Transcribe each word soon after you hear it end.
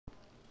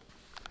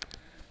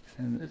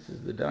And this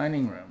is the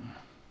dining room,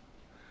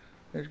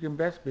 which can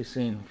best be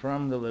seen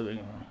from the living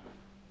room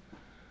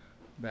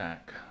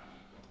back.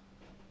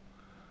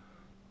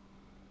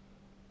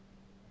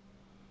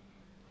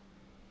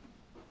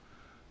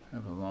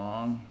 Have a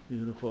long,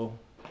 beautiful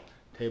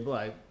table.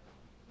 I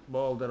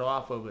walled it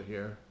off over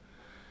here,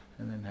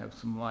 and then have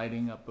some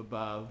lighting up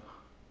above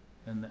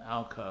in the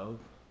alcove.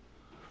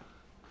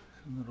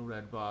 Some little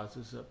red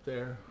vases up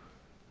there.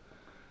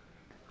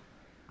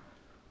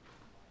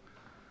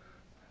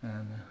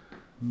 And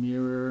a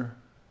mirror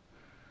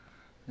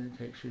that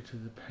takes you to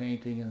the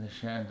painting and the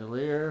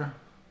chandelier.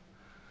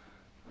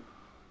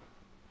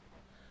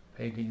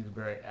 Painting is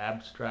very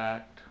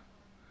abstract.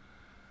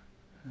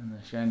 And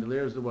the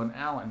chandelier is the one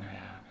Alan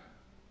had,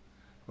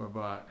 or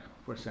bought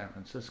for San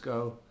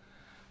Francisco.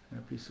 And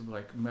a piece of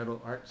like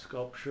metal art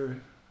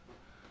sculpture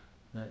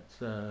that's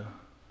sort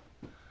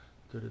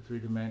of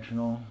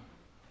three-dimensional.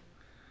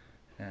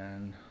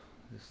 And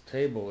this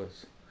table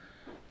is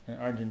an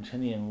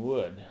Argentinian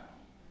wood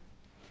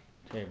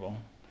table.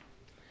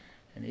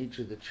 And each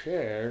of the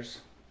chairs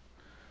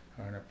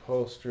are an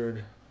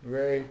upholstered,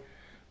 very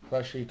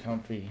plushy,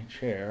 comfy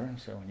chair.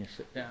 So when you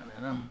sit down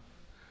in them,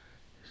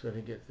 you sort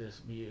of get this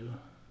view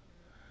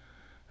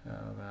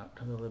out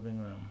to the living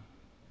room.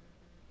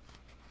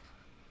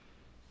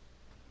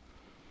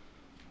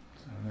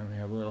 So then we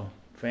have a little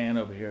fan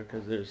over here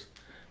because there's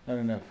not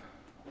enough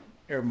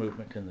air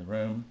movement in the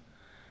room,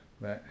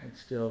 but it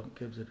still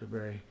gives it a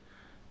very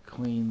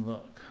clean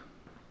look.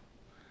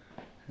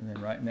 And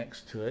then right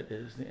next to it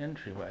is the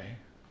entryway,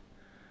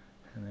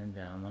 and then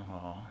down the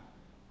hall.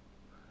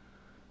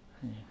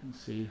 And you can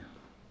see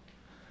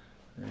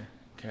the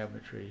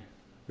cabinetry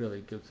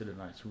really gives it a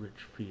nice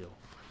rich feel.